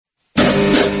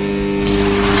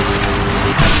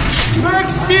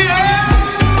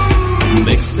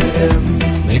ميكس بي ام،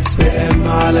 ميكس بي ام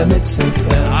على ميكس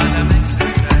اف ام، على ميكس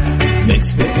اف ام،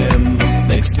 ميكس بي ام،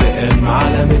 ميكس بي ام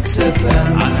على ميكس اف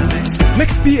ام، على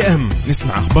ميكس بي ام.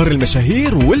 نسمع اخبار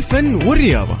المشاهير والفن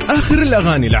والرياضة، اخر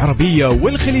الاغاني العربية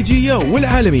والخليجية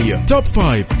والعالمية، توب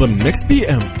 5 ضمن ميكس بي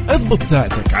ام. اضبط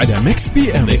ساعتك على ميكس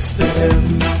بي ام. ميكس بي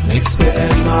ام، ميكس بي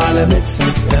ام على ميكس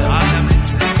اف ام، على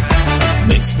ميكس اف ام،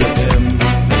 ميكس بي ام،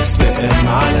 ميكس بي ام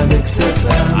على ميكس اف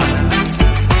ام، على ميكس اف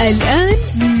ام. الآن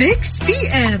ميكس بي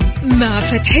ام مع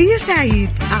فتحية سعيد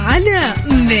على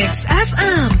ميكس اف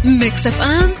ام. ميكس اف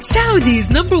ام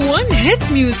سعوديز نمبر 1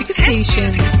 هيت ميوزك ستيشن.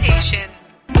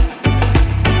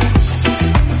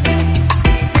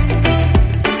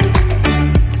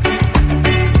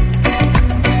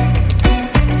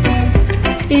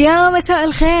 يا مساء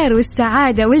الخير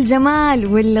والسعادة والجمال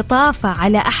واللطافة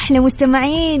على أحلى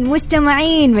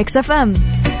مستمعين ميكس اف ام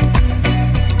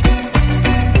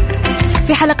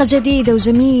في حلقة جديدة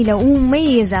وجميلة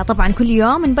ومميزة طبعا كل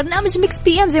يوم من برنامج ميكس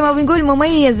بي ام، زي ما بنقول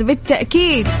مميز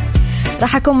بالتأكيد.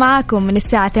 راح أكون معاكم من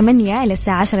الساعة 8 إلى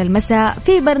الساعة 10 المساء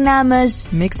في برنامج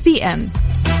ميكس بي ام.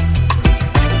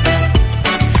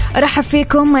 أرحب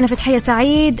فيكم، أنا فتحية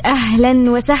سعيد.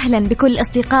 أهلا وسهلا بكل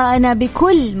أصدقائنا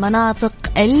بكل مناطق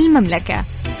المملكة.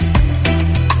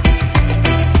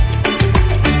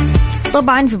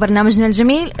 طبعا في برنامجنا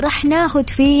الجميل رح ناخد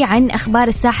فيه عن أخبار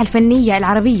الساحة الفنية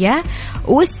العربية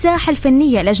والساحة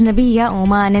الفنية الأجنبية،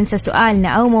 وما ننسى سؤالنا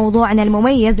أو موضوعنا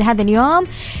المميز لهذا اليوم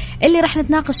اللي رح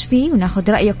نتناقش فيه وناخد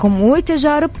رأيكم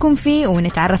وتجاربكم فيه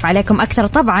ونتعرف عليكم أكثر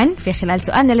طبعا في خلال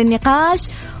سؤالنا للنقاش.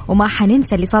 وما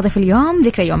حننسى اللي صادف اليوم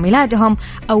ذكرى يوم ميلادهم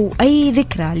أو أي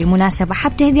ذكرى لمناسبة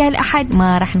حاب تهديها لأحد،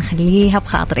 ما رح نخليها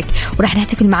بخاطرك ورح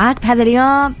نحتفل معاك بهذا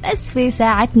اليوم بس في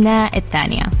ساعتنا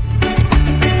الثانية.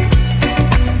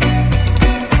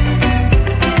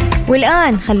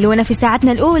 والآن خلونا في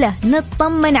ساعتنا الأولى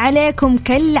نطمن عليكم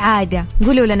كالعادة.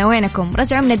 قولوا لنا وينكم،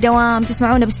 رجعوا من الدوام،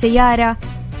 تسمعونا بالسيارة،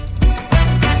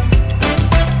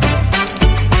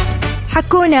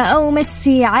 حكونا أو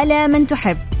مسي على من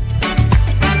تحب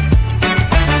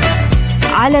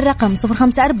على الرقم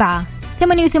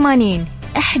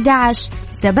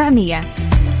 054-88-11-700.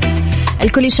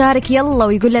 الكل يشارك يلا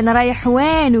ويقول لنا رايح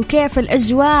وين وكيف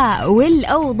الأجواء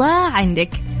والأوضاع عندك.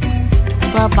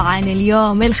 طبعا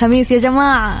اليوم الخميس يا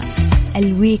جماعة،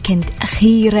 الويكند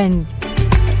أخيرا،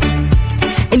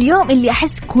 اليوم اللي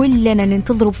أحس كلنا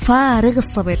ننتظره بفارغ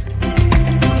الصبر.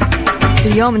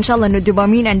 اليوم إن شاء الله إنه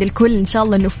الدوبامين عند الكل إن شاء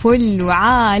الله إنه فل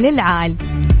وعال العال.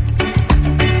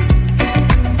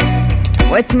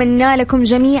 وأتمنى لكم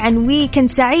جميعا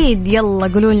ويكند سعيد.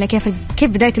 يلا قولوا لنا كيف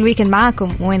بداية الويكند معاكم،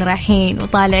 وين رايحين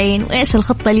وطالعين وإيش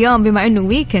الخطة اليوم بما إنه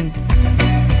ويكند.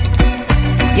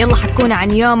 يلا حكونا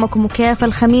عن يومكم وكيف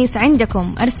الخميس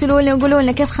عندكم، أرسلوا لنا وقولوا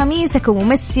لنا كيف خميسكم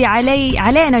ومسي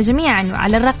علينا جميعا.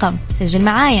 وعلى الرقم سجل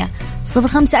معايا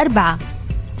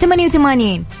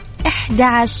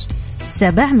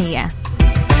 054-88-11-700.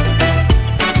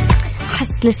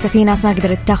 أحس لسه في ناس ما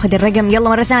قدرت تاخذ الرقم. يلا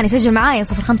مرة ثانية سجل معايا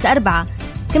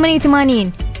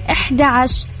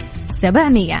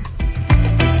 054-88-11-700.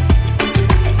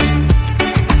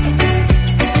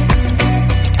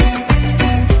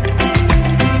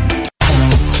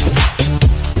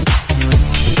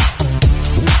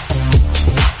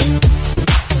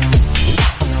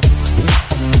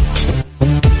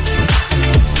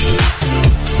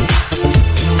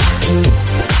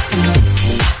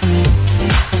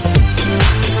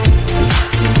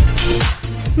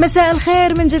 مساء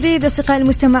الخير من جديد أصدقائي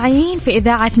المستمعين في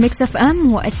إذاعة ميكس اف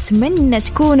ام، وأتمنى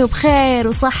تكونوا بخير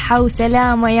وصحة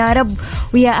وسلامة يا رب.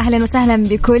 ويا أهلا وسهلا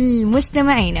بكل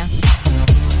مستمعينا.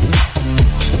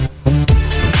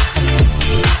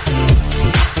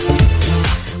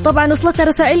 طبعا وصلت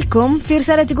رسائلكم، في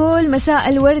رسالة تقول مساء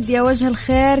الورد يا وجه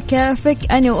الخير، كيفك؟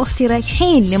 أنا وأختي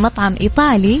رايحين لمطعم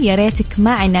إيطالي، يا ريتك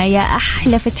معنا يا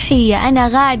أحلى فتحية. أنا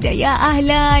غادة، يا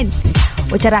أهلا.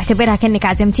 وترى اعتبرها كأنك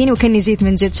عزمتيني وكأني جيت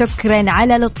من جد. شكرا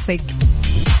على لطفك.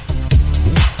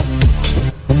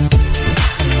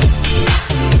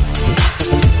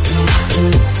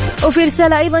 وفي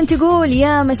رسالة أيضا تقول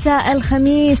يا مساء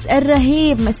الخميس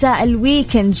الرهيب، مساء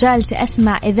الويكند، جالسة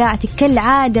أسمع إذاعتك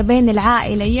كالعادة بين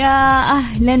العائلة. يا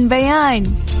أهلا بيان.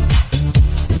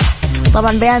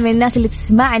 طبعا بيان من الناس اللي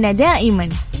تسمعنا دائما،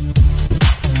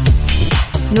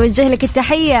 نوجه لك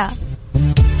التحية.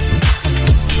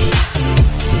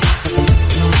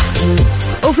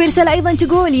 وفي رسالة أيضا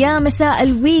تقول يا مساء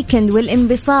الويكند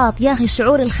والانبساط، يا أخي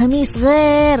شعور الخميس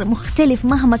غير مختلف،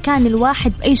 مهما كان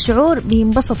الواحد بأي شعور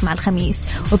بينبسط مع الخميس.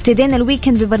 وابتدينا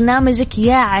الويكند ببرنامجك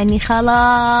يعني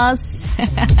خلاص.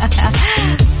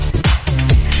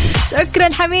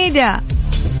 شكرا حميدة.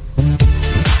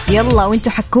 يلا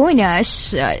وانتوا حكونا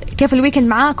إيش كيف الويكند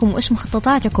معاكم وإيش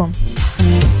مخططاتكم،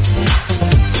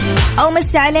 أو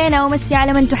مسي علينا أو مسي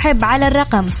على من تحب على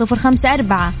الرقم 054-88-11-700.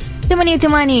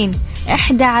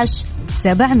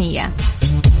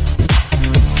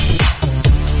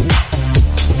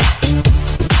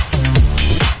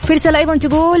 في رسالة أيضا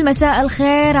تقول مساء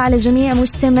الخير على جميع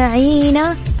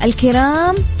مستمعينا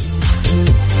الكرام.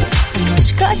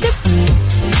 إيش كاتب؟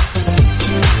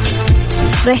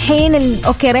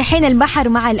 رايحين البحر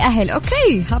مع الأهل.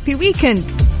 أوكي هابي ويكند،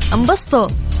 انبسطوا.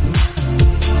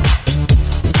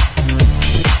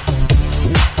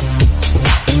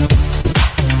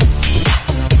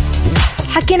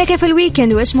 حكينا كيف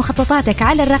الويكند وإيش مخططاتك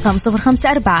على الرقم 054-88-11-700.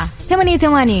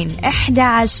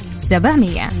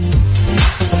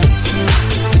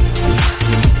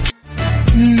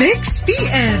 ميكس بي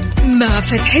ام مع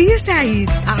فتحية سعيد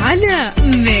على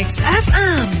ميكس اف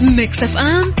ام. ميكس اف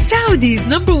ام سعوديز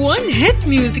نمبر 1 هيت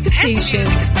ميوزك ستيشن.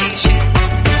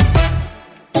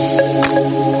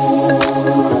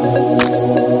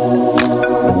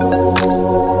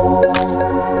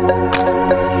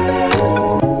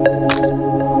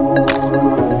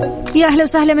 يا أهلا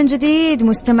وسهلا من جديد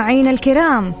مستمعين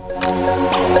الكرام.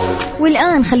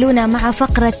 والآن خلونا مع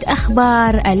فقرة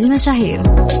أخبار المشاهير.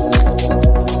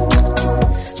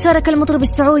 شارك المطرب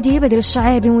السعودي بدر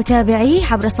الشعيبي متابعيه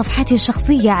عبر صفحته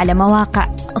الشخصية على مواقع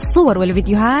الصور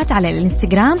والفيديوهات على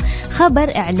الانستغرام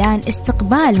خبر إعلان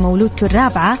استقبال مولودته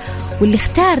الرابعة واللي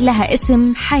اختار لها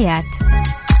اسم حياة،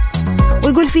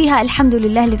 ويقول فيها الحمد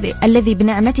لله الذي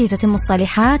بنعمته تتم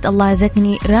الصالحات، الله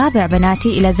زادني رابع بناتي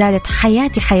إلى زادت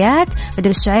حياتي حياة. بدر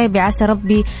الشعيبي عسى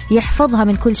ربي يحفظها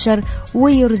من كل شر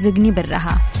ويرزقني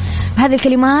برها. بهذه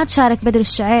الكلمات شارك بدر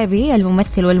الشعيبي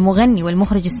الممثل والمغني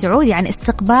والمخرج السعودي عن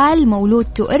استقبال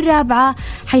مولودته الرابعة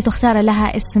حيث اختار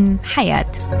لها اسم حياة.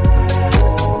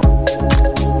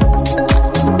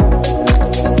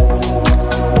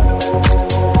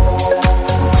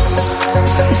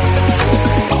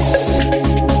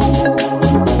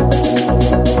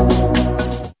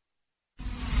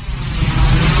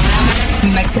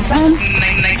 Mix FM,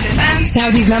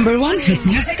 Saudi's number 1 hit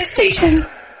music station.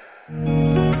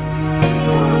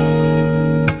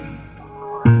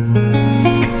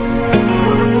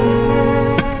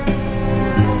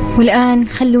 والآن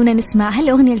خلونا نسمع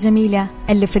هالأغنية الجميلة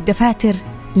اللي في الدفاتر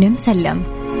لمسلم.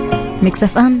 ميكس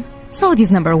اف ام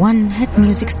سعوديز نمبر 1 هيت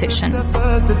ميوزك ستيشن.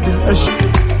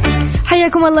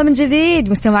 حياكم الله من جديد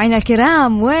مستمعينا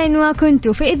الكرام، وين ما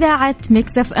كنتوا في إذاعة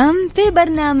ميكس اف ام في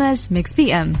برنامج ميكس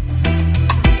بي ام.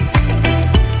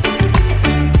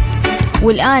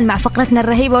 والآن مع فقرتنا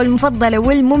الرهيبة والمفضلة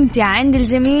والممتعة عند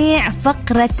الجميع،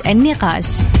 فقرة النقاش.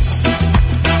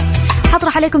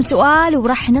 حطرح عليكم سؤال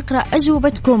وراح نقرأ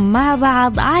أجوبتكم مع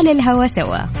بعض على الهوا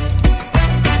سوا.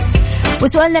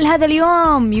 وسؤالنا لهذا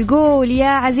اليوم يقول يا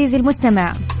عزيزي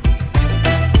المستمع،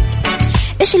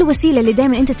 إيش الوسيلة اللي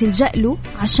دائما أنت تلجأ له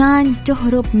عشان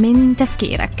تهرب من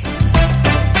تفكيرك؟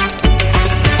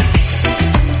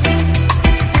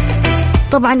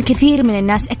 طبعا كثير من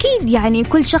الناس أكيد يعني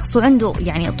كل شخص عنده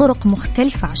يعني طرق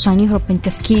مختلفة عشان يهرب من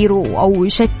تفكيره أو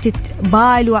يشتت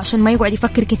باله عشان ما يقعد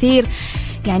يفكر كثير.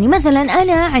 يعني مثلا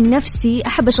أنا عن نفسي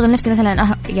أحب أشغل نفسي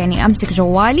مثلا يعني أمسك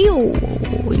جوالي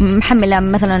ومحملة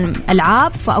مثلا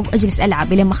ألعاب فأجلس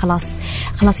ألعب لما خلاص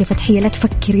يا فتحية لا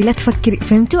تفكري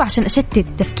فهمتوا، عشان أشتت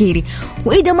تفكيري.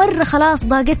 وإذا مرة خلاص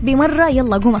ضاقت بي مرة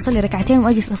يلا أقوم أصلي ركعتين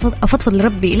وأجلس أفضفض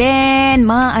لربي لين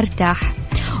ما أرتاح.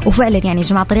 وفعلا يعني يا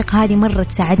جماعة الطريقة هذه مرة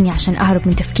تساعدني عشان أهرب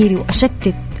من تفكيري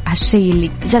وأشتت هالشيء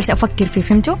اللي جالسة أفكر فيه.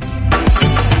 فهمتوا؟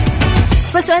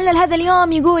 فسؤالنا لهذا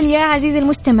اليوم يقول يا عزيزي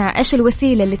المستمع، إيش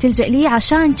الوسيلة اللي تلجأ لي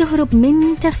عشان تهرب من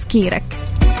تفكيرك؟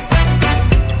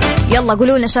 يلا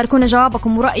قولوا لنا، شاركونا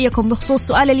جوابكم ورأيكم بخصوص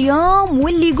سؤال اليوم،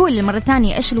 واللي يقول المرة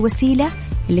الثانية إيش الوسيلة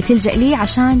اللي تلجأ لي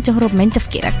عشان تهرب من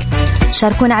تفكيرك.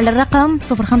 شاركونا على الرقم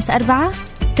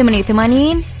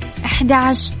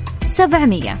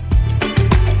 054-88-11-700.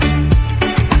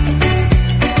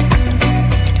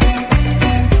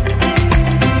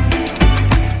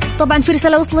 طبعا في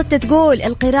رسالة وصلت تقول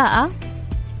القراءة،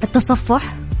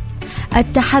 التصفح،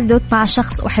 التحدث مع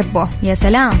شخص أحبه. يا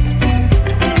سلام،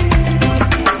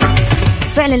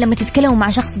 فعلا لما تتكلموا مع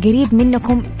شخص قريب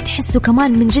منكم تحسوا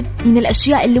كمان من جد من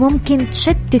الأشياء اللي ممكن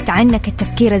تشتت عنك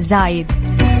التفكير الزايد.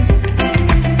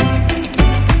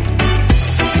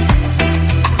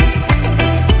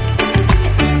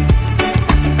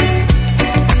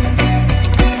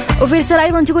 وفي رسالة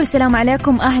أيضا تقول السلام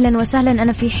عليكم، أهلا وسهلا،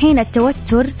 أنا في حين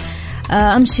التوتر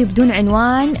أمشي بدون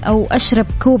عنوان أو أشرب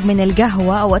كوب من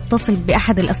القهوة أو أتصل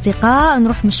بأحد الأصدقاء،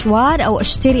 نروح مشوار أو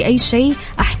أشتري أي شيء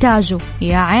أحتاجه.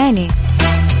 يا عيني.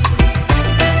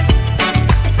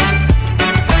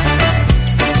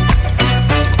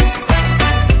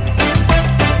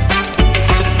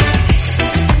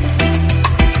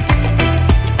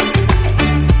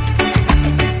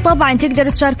 طبعا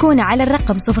تقدروا تشاركونا على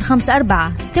الرقم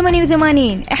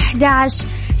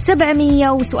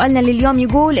 054-88-11-700. وسؤالنا لليوم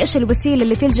يقول إيش الوسيلة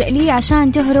اللي تلجأ لي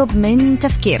عشان تهرب من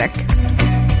تفكيرك؟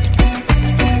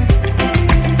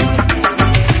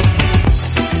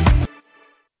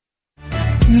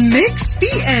 ميكس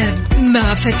بي ام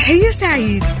مع فتحية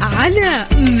سعيد على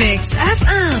ميكس اف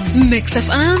ام. ميكس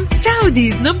اف ام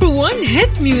سعوديز نمبر 1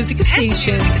 هيت ميوزك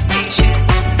ستيشن.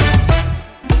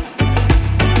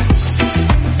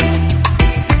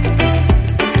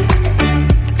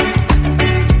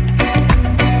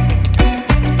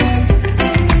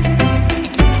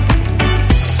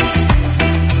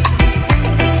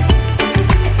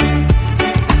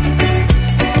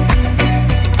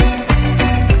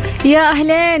 يا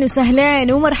أهلين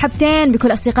وسهلين ومرحبتين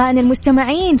بكل أصدقائنا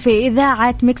المستمعين في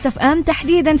إذاعة ميكس اف ام،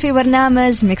 تحديدا في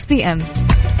برنامج ميكس بي ام.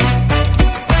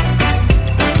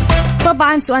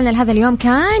 طبعا سؤالنا لهذا اليوم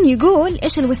كان يقول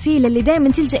إيش الوسيلة اللي دائما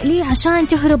تلجأ لي عشان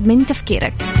تهرب من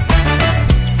تفكيرك؟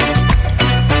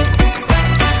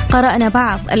 قرأنا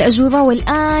بعض الأجوبة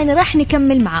والآن راح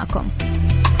نكمل معاكم.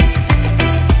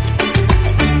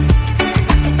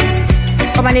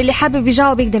 طبعا اللي حابب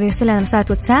يجاوب يقدر يرسل لنا رسالة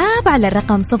واتساب على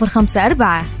الرقم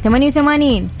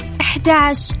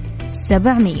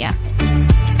 054-88-11-700.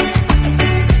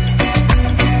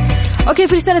 اوكي،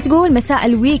 في رسالة تقول مساء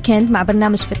الويكند مع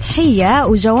برنامج فتحية،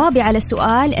 وجوابي على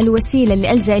سؤال الوسيلة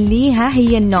اللي ألجأ ليها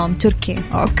هي النوم. تركي.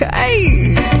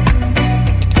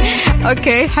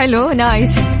 اوكي حلو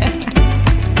نايس.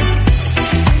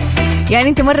 يعني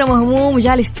انت مرة مهموم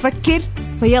وجالس تفكر،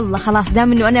 فيلا خلاص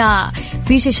دام انه انا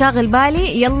في شيء شاغل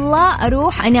بالي يلا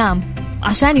اروح انام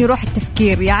عشان يروح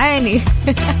التفكير يا عيني.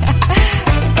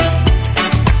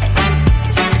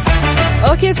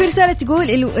 اوكي، في رسالة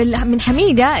تقول من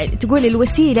حميدة تقول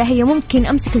الوسيلة هي ممكن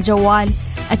امسك الجوال،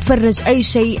 اتفرج اي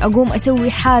شيء، اقوم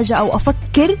اسوي حاجة او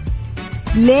افكر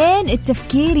لين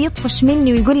التفكير يطفش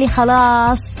مني ويقول لي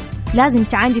خلاص لازم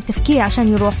تعاندي التفكير عشان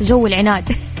يروح جو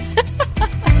العناد.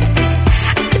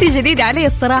 دي جديدة علي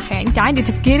الصراحة، يعني انت عندي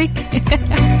تفكيرك.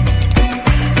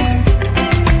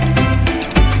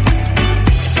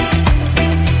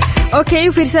 اوكي،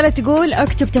 وفي رسالة تقول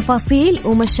اكتب تفاصيل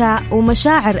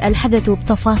ومشاعر الحدث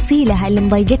وبتفاصيلها اللي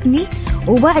مضايقتني،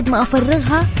 وبعد ما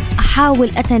افرغها احاول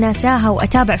اتناساها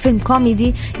واتابع فيلم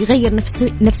كوميدي يغير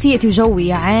نفسيتي وجوي.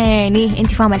 يا عيني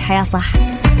انت فاهمة الحياة صح.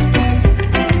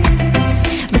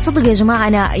 بس صدق يا جماعة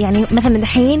أنا يعني مثلا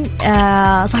دحين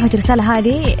صاحبة الرسالة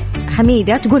هذه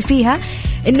حميدة تقول فيها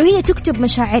إنه هي تكتب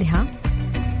مشاعرها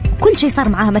كل شيء صار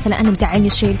معها، مثلا أنا مزعلني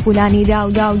الشيء الفلاني دا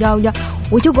ودا ودا ودا،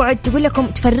 وتقعد تقول لكم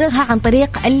تفرغها عن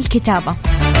طريق الكتابة.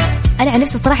 أنا عن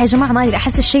نفسي الصراحة يا جماعة ما أدري،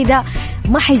 أحس الشيء ده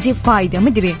ما حيجيب فايدة،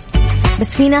 مدري،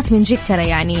 بس في ناس من جد ترى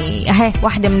يعني أهي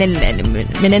واحدة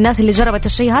من الناس اللي جربت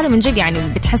الشيء هذا من جد يعني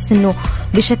بتحس إنه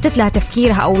بيشتت لها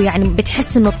تفكيرها، أو يعني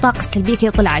بتحس إنه الطاقة السلبية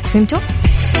كده طلعت، فهمتوا؟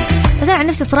 بس أنا عن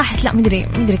نفسي صراحة لا مدري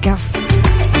كيف.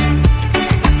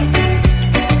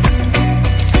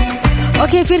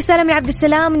 أوكي، في رسالة من عبد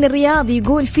السلام من الرياض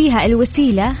يقول فيها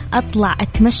الوسيلة أطلع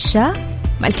أتمشى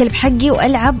مع الكلب حقي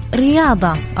وألعب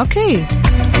رياضة. أوكي،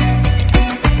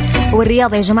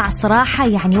 والرياضة يا جماعة الصراحة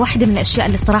يعني واحدة من الأشياء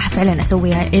اللي الصراحة فعلا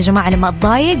أسويها يا جماعة لما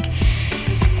أتضايق،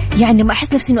 يعني ما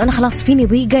أحس نفسي إنه أنا خلاص فيني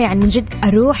ضيقة، يعني من جد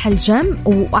أروح الجيم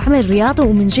وأعمل رياضة،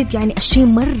 ومن جد يعني الشيء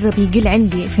مرة بيقل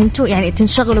عندي، فهمتوا؟ يعني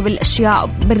تنشغلوا بالأشياء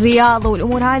بالرياضة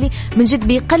والأمور هذه من جد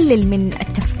بيقلل من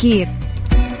التفكير.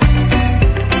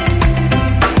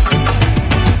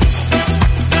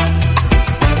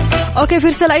 أوكي، في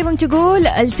رسالة أيضا تقول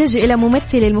ألتجئ إلى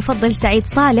ممثلي المفضل سعيد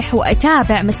صالح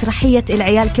وأتابع مسرحية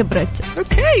العيال كبرت.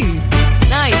 أوكي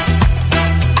نايس.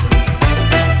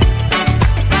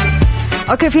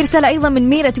 أوكي، في رسالة أيضا من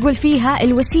ميرا تقول فيها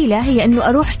الوسيلة هي أنه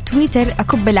أروح تويتر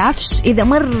أكب العفش، إذا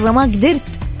مرة ما قدرت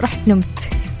رحت نمت.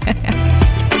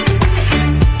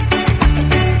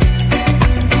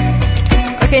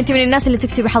 أوكي، أنت من الناس اللي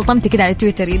تكتبي حلطمتي كده على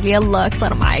تويتر يلا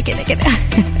أكثر معي كده.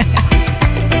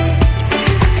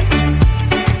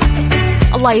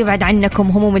 الله يبعد عنكم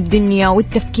هموم الدنيا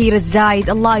والتفكير الزايد،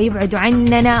 الله يبعد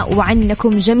عننا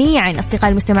وعنكم جميعا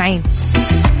أصدقاء المستمعين.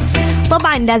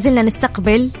 طبعا لازلنا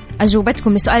نستقبل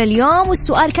أجوبتكم لسؤال اليوم،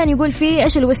 والسؤال كان يقول فيه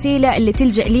إيش الوسيلة اللي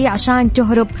تلجأ لي عشان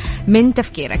تهرب من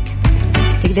تفكيرك؟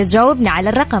 تقدر تجاوبنا على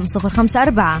الرقم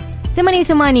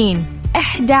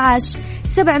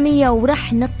 054-88-11-700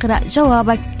 ورح نقرأ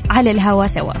جوابك على الهوا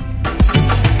سوا.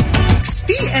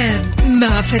 بي ام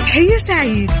مع فتحية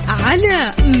سعيد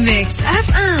على ميكس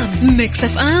اف ام. ميكس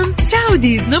اف ام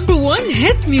سعوديز نمبر 1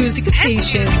 هيت ميوزك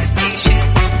ستيشن.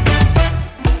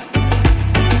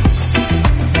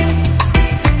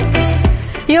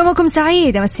 يومكم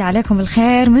سعيد، أمسي عليكم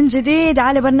الخير من جديد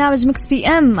على برنامج مكس بي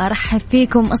ام. أرحب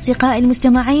فيكم أصدقائي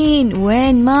المستمعين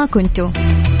وين ما كنتوا.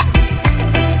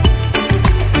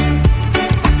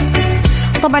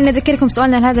 طبعا نذكركم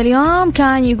سؤالنا لهذا اليوم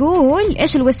كان يقول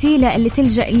إيش الوسيلة اللي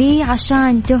تلجأ لي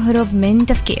عشان تهرب من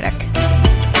تفكيرك.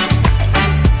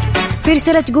 في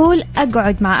رسالة تقول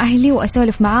أقعد مع أهلي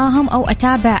وأسولف معاهم أو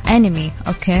أتابع أنمي.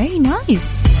 أوكي نايس،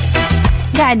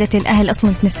 قاعدة الأهل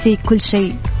أصلا تنسيك كل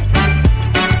شيء.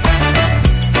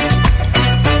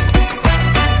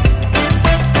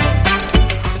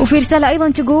 وفي رسالة أيضا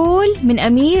تقول من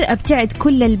أمير أبتعد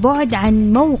كل البعد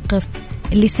عن موقف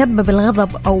اللي سبب الغضب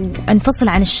أو أنفصل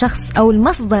عن الشخص أو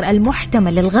المصدر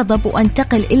المحتمل للغضب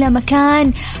وأنتقل إلى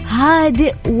مكان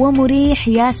هادئ ومريح.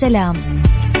 يا سلام،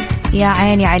 يا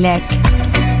عيني عليك،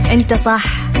 أنت صح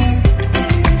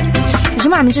يا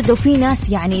جماعة من جد. وفي ناس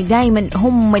يعني دايما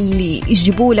هم اللي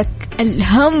يجيبوا لك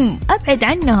الهم، أبعد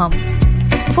عنهم،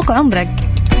 فوق عمرك.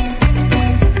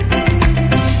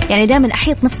 يعني دائما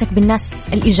أحيط نفسك بالناس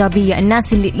الإيجابية،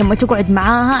 الناس اللي لما تقعد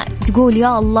معاها تقول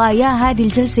يا الله يا هذه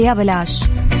الجلسة يا بلاش.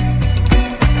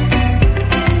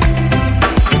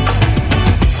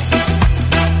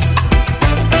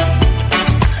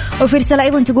 وفي رسالة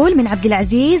أيضا تقول من عبد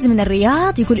العزيز من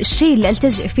الرياض، يقول الشيء اللي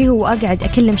ألتجئ فيه هو أقعد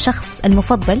أكلم شخص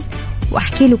المفضل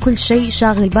وأحكي له كل شيء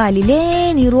شاغل بالي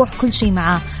لين يروح كل شيء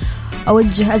معاه.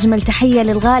 أوجه أجمل تحية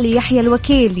للغالي يحيى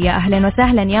الوكيل. يا أهلا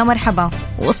وسهلا، يا مرحبا،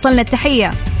 وصلنا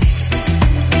التحية.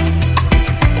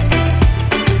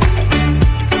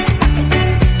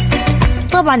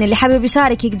 طبعا اللي حابب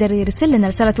يشارك يقدر يرسل لنا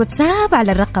رسالة واتساب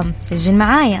على الرقم، سجل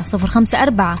معايا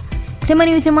 054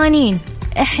 88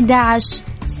 11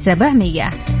 700.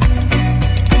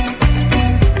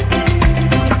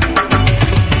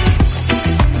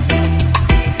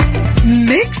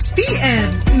 ميكس بي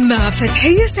ام مع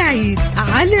فتحية سعيد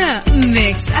على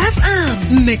ميكس اف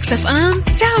ام. ميكس اف ام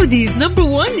سعوديز نمبر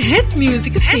 1 هيت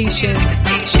ميوزك ستيشن.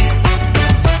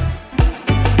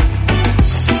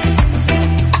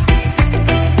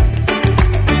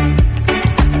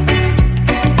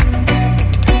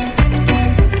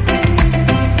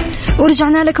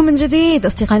 ورجعنا لكم من جديد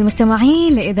أصدقائي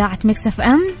المستمعين لإذاعة ميكس اف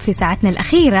ام في ساعتنا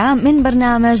الأخيرة من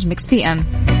برنامج ميكس بي ام.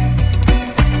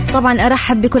 طبعا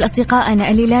أرحب بكل أصدقائنا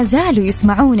اللي لا زالوا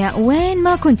يسمعونا وين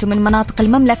ما كنتم من مناطق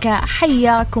المملكة،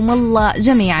 حياكم الله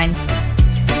جميعا.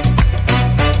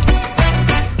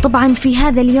 طبعا في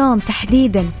هذا اليوم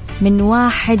تحديدا من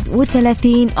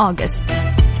 31 أغسطس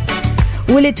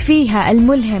ولد فيها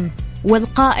الملهم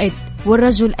والقائد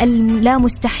والرجل اللا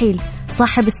مستحيل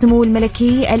صاحب السمو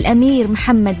الملكي الأمير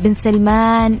محمد بن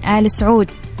سلمان آل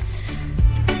سعود.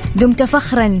 دمت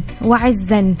فخرا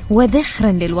وعزا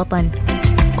وذخرا للوطن.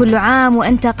 كل عام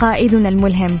وأنت قائدنا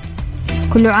الملهم،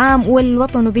 كل عام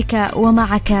والوطن بك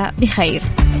ومعك بخير.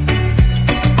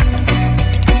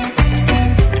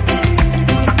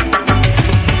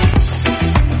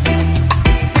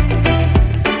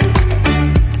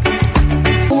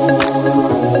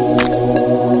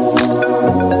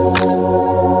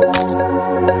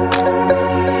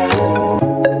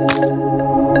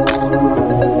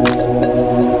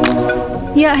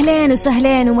 يا أهلين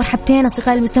وسهلين ومرحبتين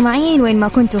أصدقائي المستمعين وين ما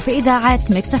كنتوا في إذاعة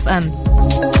ميكس اف ام.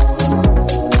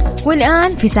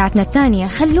 والآن في ساعتنا الثانية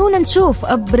خلونا نشوف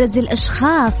أبرز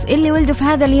الأشخاص اللي ولدوا في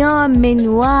هذا اليوم من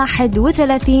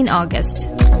 31 أغسطس.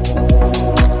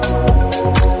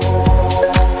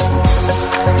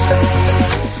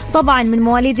 طبعا من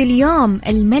مواليد اليوم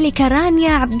الملكة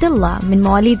رانيا عبد الله، من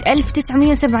مواليد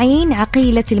 1970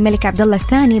 عقيلة الملك عبد الله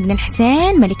الثاني بن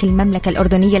الحسين ملك المملكة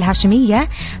الأردنية الهاشمية.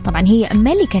 طبعا هي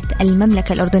ملكة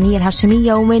المملكة الأردنية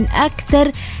الهاشمية ومن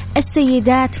أكثر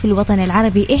السيدات في الوطن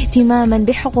العربي اهتماما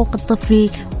بحقوق الطفل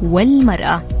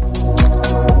والمرأة.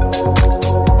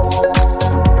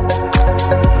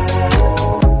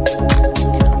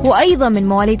 وأيضا من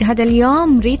مواليد هذا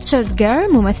اليوم ريتشارد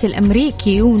جير، ممثل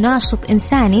أمريكي وناشط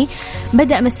إنساني،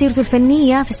 بدأ مسيرته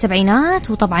الفنية في السبعينات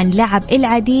وطبعا لعب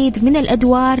العديد من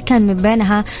الأدوار، كان من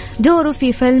بينها دوره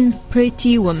في فيلم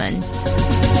بريتي وومن.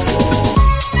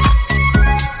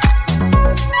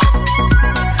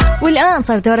 والآن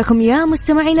صار دوركم يا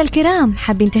مستمعين الكرام،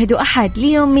 حابين تهدوا أحد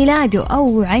ليوم ميلاده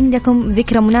أو عندكم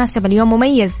ذكرى مناسبة اليوم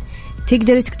مميز،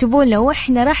 تقدروا تكتبوا لنا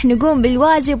وإحنا راح نقوم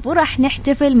بالواجب وراح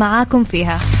نحتفل معاكم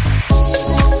فيها.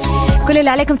 كل اللي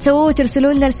عليكم تسووه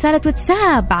ترسلوا لنا رسالة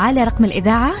واتساب على رقم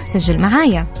الإذاعة، سجل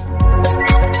معايا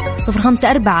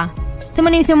 054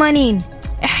 88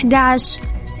 11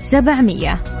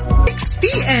 700. ميكس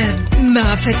بي ام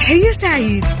مع فتحية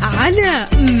سعيد على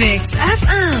ميكس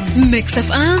اف ام. ميكس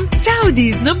اف ام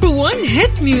سعوديز نمبر 1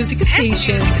 هيت ميوزك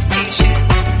ستيشن.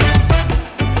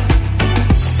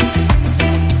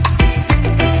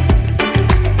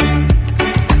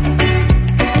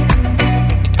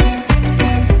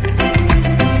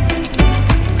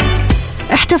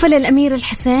 احتفل الأمير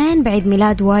الحسين بعيد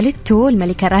ميلاد والدته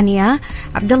الملكة رانيا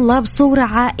عبد الله بصورة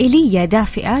عائلية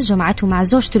دافئة جمعته مع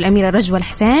زوجته الأميرة رجوة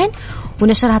الحسين،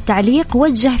 ونشرها بتعليق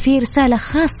وجه فيه رسالة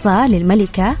خاصة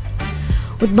للملكة،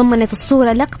 وتضمنت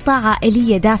الصورة لقطة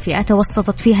عائلية دافئة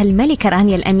توسطت فيها الملكة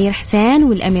رانيا الأمير حسين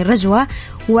والأمير رجوة،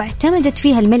 واعتمدت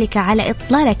فيها الملكة على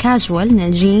إطلالة كاجوال من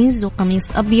الجينز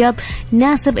وقميص أبيض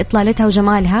ناسب إطلالتها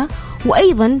وجمالها.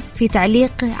 وأيضا في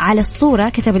تعليق على الصورة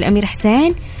كتب الأمير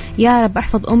حسين: يا رب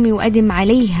احفظ أمي وأدم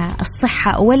عليها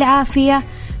الصحة والعافية،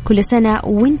 كل سنة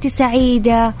وانت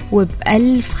سعيدة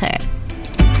وبألف خير.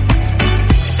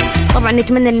 طبعا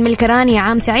نتمنى للملكة رانيا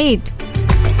عام سعيد.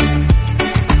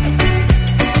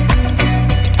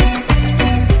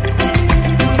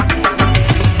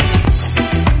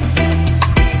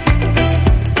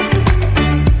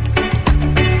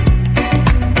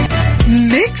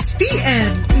 ميكس بي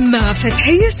ام مع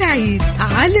فتحية سعيد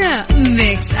على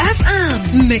ميكس اف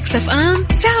ام. ميكس اف ام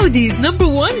سعوديز نمبر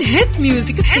 1 هيت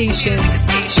ميوزك ستيشن.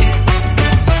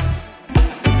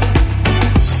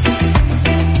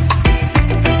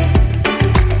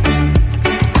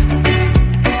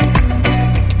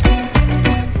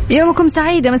 يومكم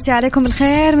سعيد، أمسي عليكم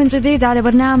بالخير من جديد على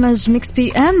برنامج ميكس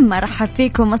بي ام. أرحب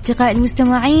فيكم أصدقائي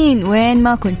المستمعين وين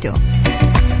ما كنتوا.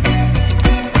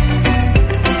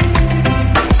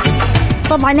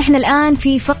 طبعا نحن الآن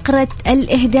في فقرة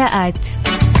الإهداءات.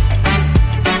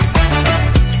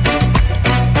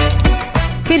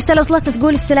 في رسالة وصلتنا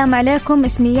تقول: السلام عليكم،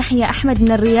 اسمي يحيى أحمد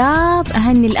من الرياض،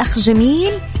 أهني الأخ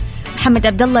جميل محمد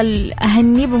عبد الله،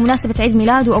 أهني بمناسبة عيد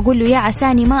ميلاده وأقول له يا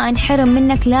عساني ما أنحرم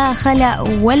منك لا خلأ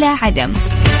ولا عدم،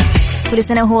 كل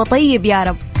سنة وهو طيب يا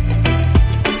رب.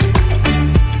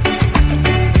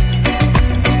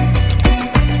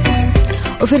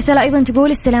 وفي رسالة أيضا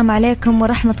تقول: السلام عليكم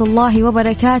ورحمة الله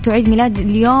وبركاته، عيد ميلاد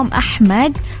اليوم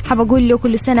أحمد، حاب أقول له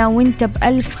كل سنة وانت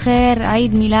بألف خير،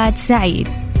 عيد ميلاد سعيد.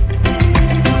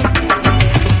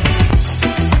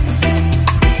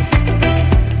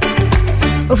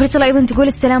 وفي رسالة أيضا تقول: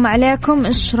 السلام عليكم،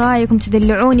 إيش رأيكم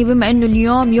تدلعوني بما أنه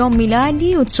اليوم يوم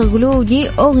ميلادي وتشغلوا لي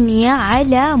أغنية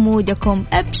على مودكم؟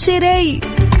 أبشري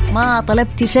ما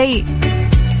طلبتي شيء،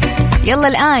 يلا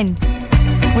الآن.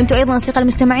 وانتوا أيضا أصدقاء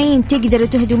المستمعين تقدروا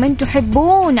تهدوا من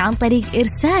تحبون عن طريق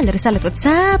إرسال رسالة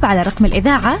واتساب على رقم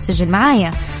الإذاعة، سجل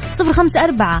معايا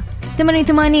 054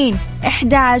 88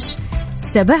 11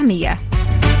 700.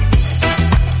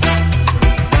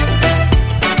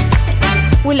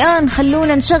 والآن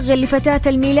خلونا نشغل لفتاة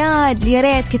الميلاد، يا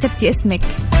ريت كتبتي اسمك.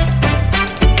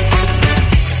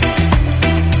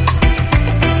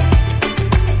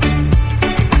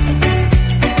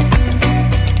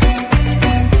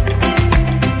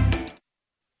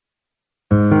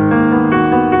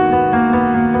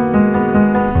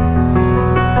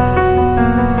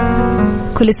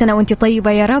 كل سنة وانت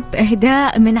طيبة يا رب.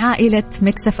 إهداء من عائلة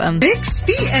ميكس اف ام. ميكس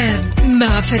بي ام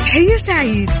مع فتحية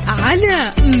سعيد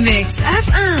على ميكس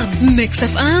اف ام. ميكس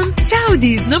اف ام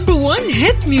سعوديز نمبر 1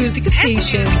 هيت ميوزك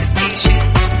ستيشن.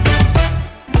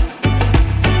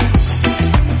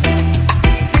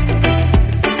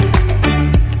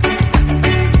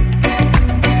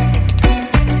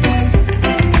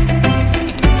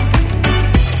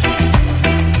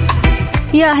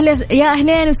 يا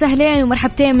أهلين وسهلين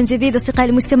ومرحبتين من جديد أصدقائي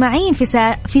المستمعين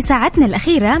في ساعتنا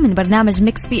الأخيرة من برنامج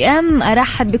ميكس بي ام.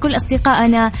 أرحب بكل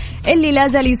أصدقائنا اللي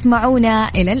لازال يسمعونا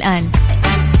إلى الآن.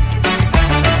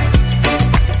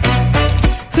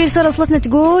 في رسالة وصلتنا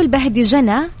تقول: بهدي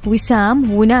جنى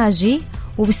وسام وناجي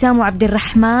وبسام وعبد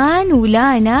الرحمن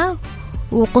ولانا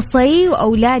وقصي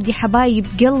وأولادي حبايب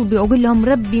قلبي، وأقول لهم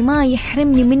ربي ما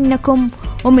يحرمني منكم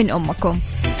ومن أمكم.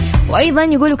 وأيضا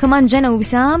يقولوا كمان جنى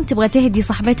وبسام تبغى تهدي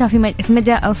صاحبتها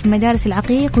في مدارس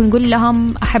العقيق، ونقول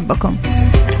لهم أحبكم.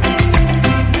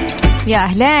 يا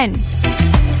أهلين.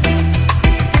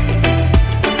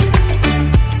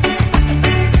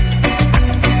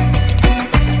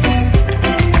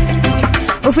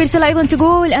 وفي رسالة أيضا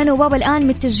تقول: أنا وبابا الآن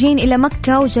متجهين إلى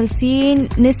مكة وجلسين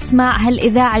نسمع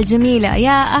هالإذاعة الجميلة.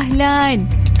 يا أهلا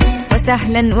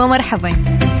وسهلا ومرحبا،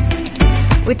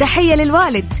 وتحية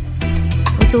للوالد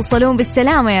وتوصلون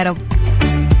بالسلامة يا رب.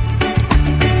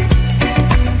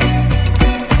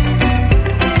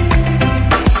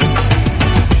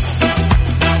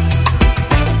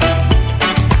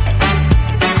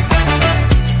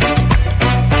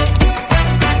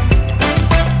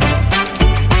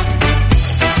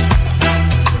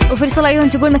 وفي رسالة أيضا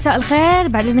تقول: مساء الخير،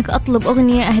 بعد إذنك أطلب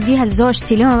أغنية أهديها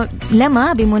لزوجتي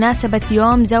لما بمناسبة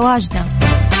يوم زواجنا.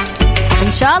 إن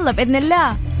شاء الله بإذن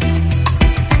الله.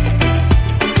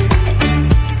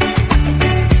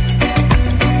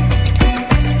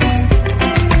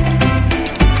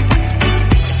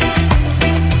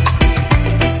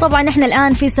 طبعا احنا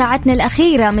الآن في ساعتنا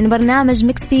الأخيرة من برنامج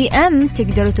ميكس بي ام.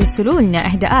 تقدروا ترسلوا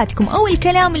لنا إهداءاتكم أو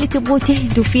الكلام اللي تبغوا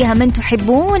تهدوا فيها من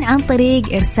تحبون عن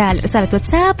طريق إرسال رسالة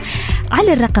واتساب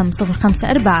على الرقم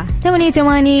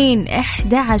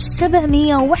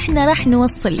 054-88-11700 وإحنا راح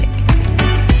نوصل لك.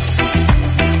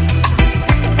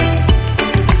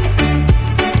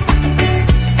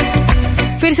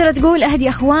 في رسالة تقول أهدي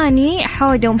أخواني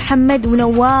حودة ومحمد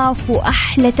ونواف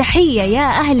وأحلى تحية يا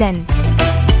أهلا.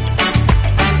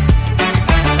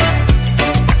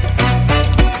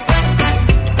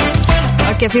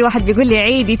 أوكي في واحد بيقول لي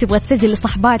عيدي تبغى تسجل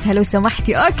لصحباتها لو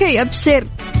سمحتي. أوكي أبشر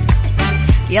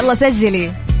يلا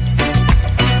سجلي.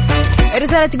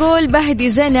 رسالة تقول بهدي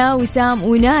جنى وسام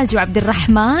وناجي وعبد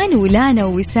الرحمن ولانا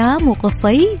ووسام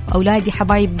وقصي أولادي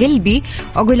حبايب قلبي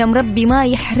وأقول لهم ربي ما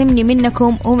يحرمني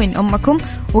منكم ومن أمكم.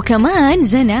 وكمان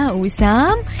جنى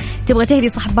وسام تبغى تهدي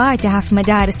صحباتها في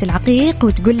مدارس العقيق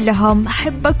وتقول لهم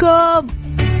أحبكم.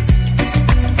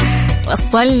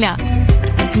 وصلنا.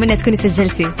 أتمنى تكوني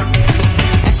سجلتي.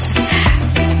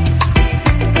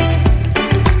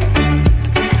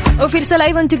 وفي رسالة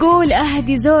أيضا تقول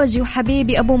أهدي زوجي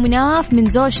وحبيبي أبو مناف من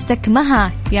زوجتك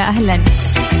مها يا أهلا.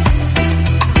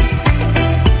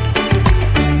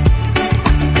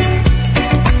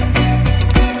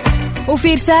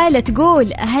 وفي رسالة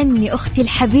تقول أهني أختي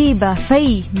الحبيبة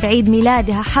في بعيد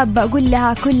ميلادها حابة أقول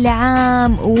لها كل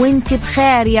عام وانت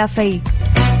بخير يا في.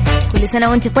 كل سنة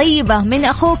وانت طيبة من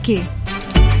أخوكي.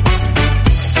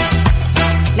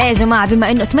 لا يا جماعة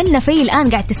بما أنه أتمنى في الآن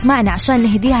قاعد تسمعنا عشان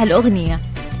نهديها الأغنية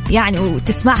يعني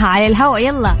وتسمعها على الهواء.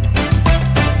 يلا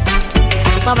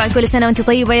طبعا كل سنة وانت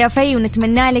طيبة يا في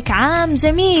ونتمنى لك عام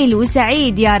جميل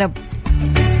وسعيد يا رب.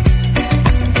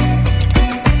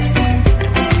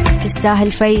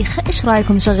 تستاهل في. ايش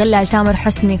رايكم نشغل لها تامر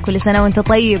حسني كل سنة وانت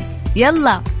طيب.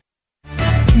 يلا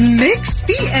ميكس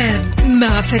بي ام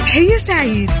مع فتحية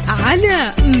سعيد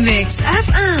على ميكس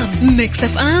اف ام. ميكس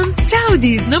اف ام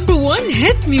سعوديز نمبر 1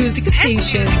 هيت ميوزك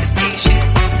ستيشن.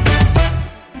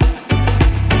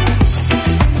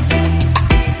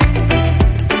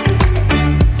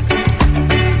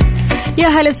 يا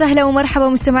هلا وسهلا ومرحبا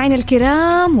مستمعين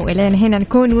الكرام. وإلى هنا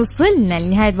نكون وصلنا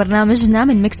لنهاية برنامجنا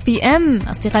من ميكس بي ام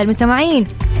أصدقائي المستمعين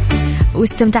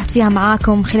واستمتعت فيها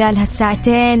معاكم خلال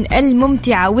هالساعتين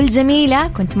الممتعة والجميلة.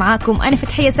 كنت معاكم أنا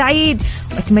فتحية سعيد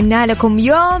وأتمنى لكم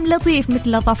يوم لطيف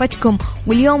مثل لطافتكم.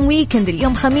 واليوم ويكند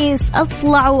اليوم خميس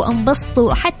أطلعوا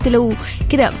انبسطوا حتى لو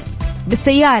كذا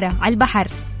بالسيارة على البحر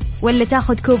ولا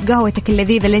تاخد كوب قهوتك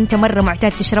اللذيذة اللي انت مرة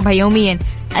معتاد تشربها يوميا.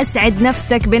 أسعد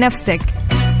نفسك بنفسك.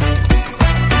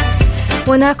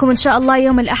 ونراكم إن شاء الله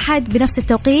يوم الأحد بنفس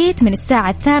التوقيت من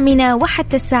الساعة 8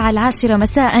 وحتى الساعة 10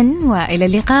 مساء. وإلى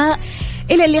اللقاء.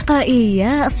 إلى اللقاء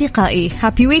يا أصدقائي.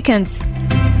 هابي ويكند.